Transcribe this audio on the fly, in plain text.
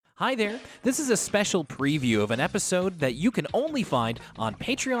Hi there. This is a special preview of an episode that you can only find on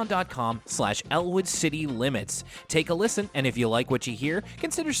patreon.com/Elwood City Limits. Take a listen, and if you like what you hear,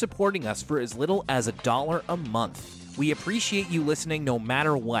 consider supporting us for as little as $1 a month. We appreciate you listening no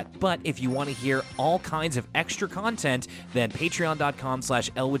matter what, but if you want to hear all kinds of extra content, then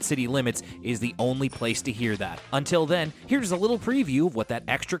patreon.com/Elwood City Limits is the only place to hear that. Until then, here's a little preview of what that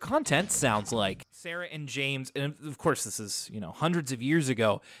extra content sounds like. Sarah and James, and of course this is, hundreds of years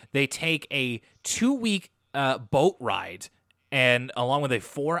ago, they take a 2-week boat ride and along with a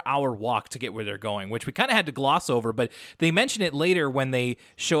 4-hour walk to get where they're going, which we kind of had to gloss over, but they mention it later when they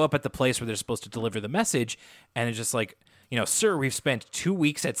show up at the place where they're supposed to deliver the message, and it's just like, sir, we've spent 2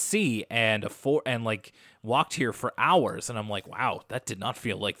 weeks at sea and walked here for hours, and I'm like, wow, that did not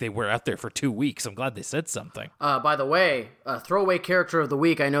feel like they were out there for 2 weeks. I'm glad they said something. By the way, throwaway character of the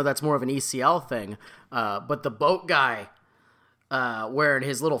week, I know that's more of an ECL thing, but the boat guy wearing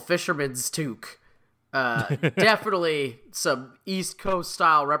his little fisherman's toque, definitely some East Coast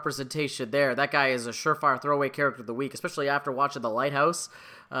style representation there. That guy is a surefire throwaway character of the week, especially after watching The Lighthouse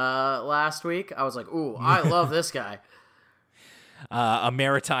last week. I was like, ooh, I love this guy. A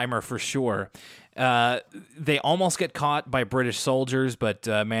maritimer for sure. They almost get caught by British soldiers, but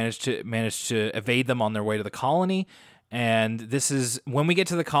managed to evade them on their way to the colony. And this is when we get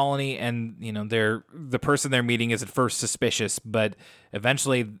to the colony, and the person they're meeting is at first suspicious, but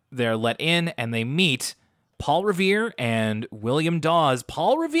eventually they're let in, and they meet Paul Revere and William Dawes.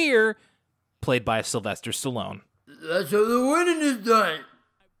 Paul Revere, played by Sylvester Stallone. That's how the winning is done.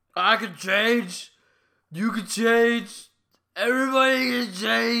 I can change. You can change. Everybody can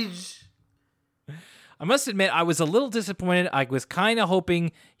change. I must admit, I was a little disappointed. I was kind of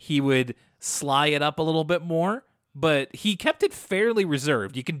hoping he would sly it up a little bit more, but he kept it fairly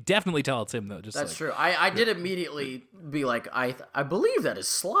reserved. You can definitely tell it's him, though. That's true. I did immediately be like, I believe that is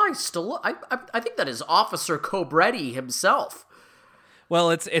Sly Stallone. I think that is Officer Cobretti himself.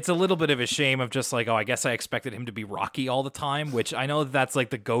 Well, it's a little bit of a shame of just like, I guess I expected him to be Rocky all the time, which I know that's like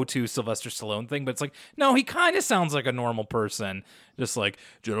the go-to Sylvester Stallone thing, but it's like, no, he kind of sounds like a normal person, just like,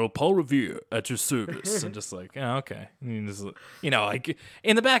 General Paul Revere at your service, and just like, oh, okay. Like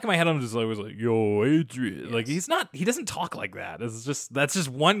in the back of my head, I'm just always like, yo, Adrian. Yes. Like he doesn't talk like that. That's just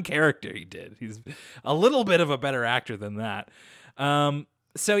one character he did. He's a little bit of a better actor than that.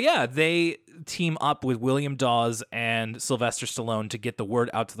 So yeah, they team up with William Dawes and Sylvester Stallone to get the word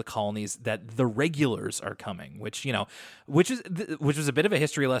out to the colonies that the regulars are coming, which was a bit of a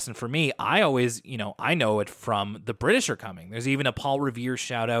history lesson for me. I always, I know it from the British are coming. There's even a Paul Revere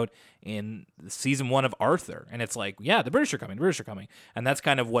shout out in season 1 of Arthur, and it's like, yeah, the British are coming. And that's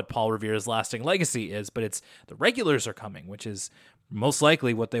kind of what Paul Revere's lasting legacy is, but it's the regulars are coming, which is most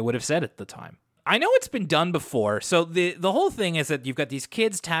likely what they would have said at the time. I know it's been done before. So the whole thing is that you've got these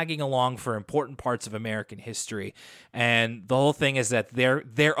kids tagging along for important parts of American history. And the whole thing is that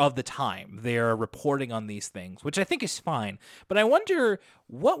they're of the time. They're reporting on these things, which I think is fine. But I wonder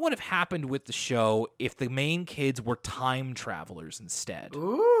what would have happened with the show if the main kids were time travelers instead.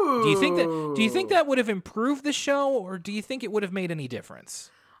 Ooh. Do you think that would have improved the show, or do you think it would have made any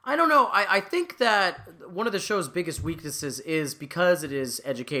difference? I don't know. I think that one of the show's biggest weaknesses is because it is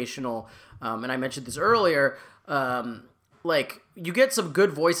educational, and I mentioned this earlier, you get some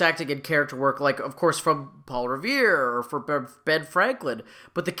good voice acting and character work, like, of course, from Paul Revere or from Ben Franklin,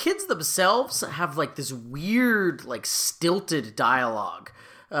 but the kids themselves have, this weird, stilted dialogue.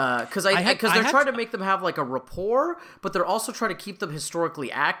 Because they're trying to make them have, a rapport, but they're also trying to keep them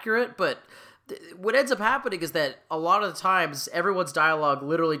historically accurate, but what ends up happening is that a lot of the times everyone's dialogue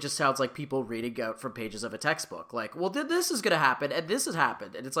literally just sounds like people reading out from pages of a textbook. Like, well, this is going to happen, and this has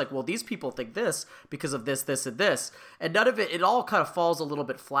happened. And it's like, well, these people think this because of this, this, and this. And none of it all kind of falls a little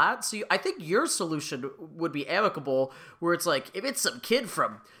bit flat. So I think your solution would be amicable, where it's like, if it's some kid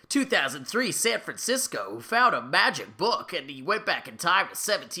from 2003 San Francisco who found a magic book and he went back in time to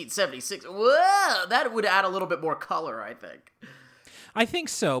 1776, whoa, that would add a little bit more color, I think. I think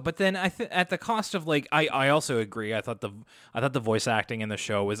so, but then at the cost of I also agree. I thought the voice acting in the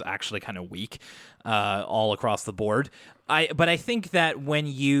show was actually kind of weak, all across the board. But I think that when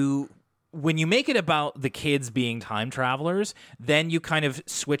you make it about the kids being time travelers, then you kind of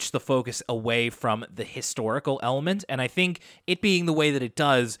switch the focus away from the historical element, and I think it being the way that it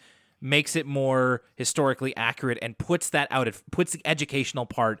does makes it more historically accurate and puts the educational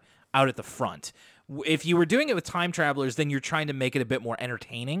part out at the front. If you were doing it with time travelers, then you're trying to make it a bit more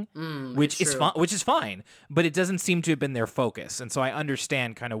entertaining, which is fine. Which is fine, but it doesn't seem to have been their focus, and so I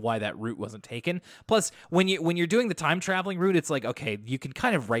understand kind of why that route wasn't taken. Plus, when you're doing the time traveling route, it's like, okay, you can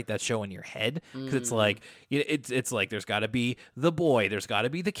kind of write that show in your head because it's like it's like there's got to be the boy, there's got to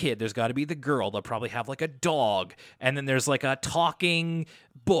be the kid, there's got to be the girl. They'll probably have like a dog, and then there's like a talking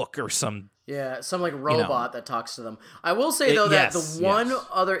book or some. Yeah, some like robot that talks to them. I will say though that the one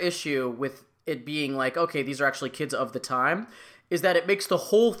other issue with it being like, okay, these are actually kids of the time, is that it makes the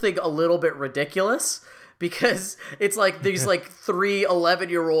whole thing a little bit ridiculous, because it's like these like 3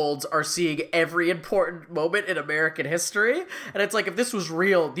 11-year-olds are seeing every important moment in American history, and it's like, if this was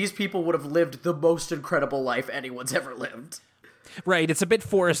real, these people would have lived the most incredible life anyone's ever lived. Right, it's a bit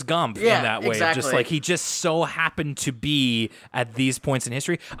Forrest Gump in that way. Exactly. Just like he just so happened to be at these points in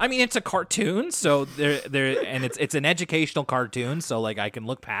history. I mean, it's a cartoon, so there, and it's an educational cartoon, so like I can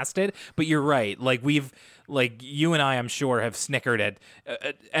look past it. But you're right, like you and I, I'm sure, have snickered at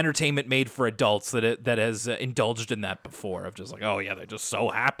entertainment made for adults that has indulged in that before. Of just like, oh yeah, they just so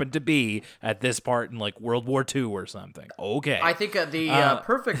happened to be at this part in like World War II or something. Okay, I think the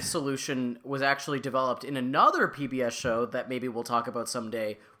perfect solution was actually developed in another PBS show that maybe we'll talk about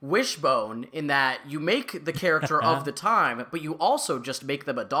someday, Wishbone, in that you make the character of the time, but you also just make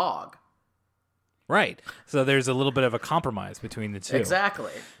them a dog. Right. So there's a little bit of a compromise between the two.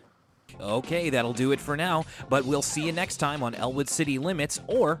 Exactly. Okay, that'll do it for now, but we'll see you next time on Elwood City Limits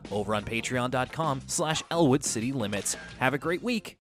or over on patreon.com/Elwood City Limits. Have a great week.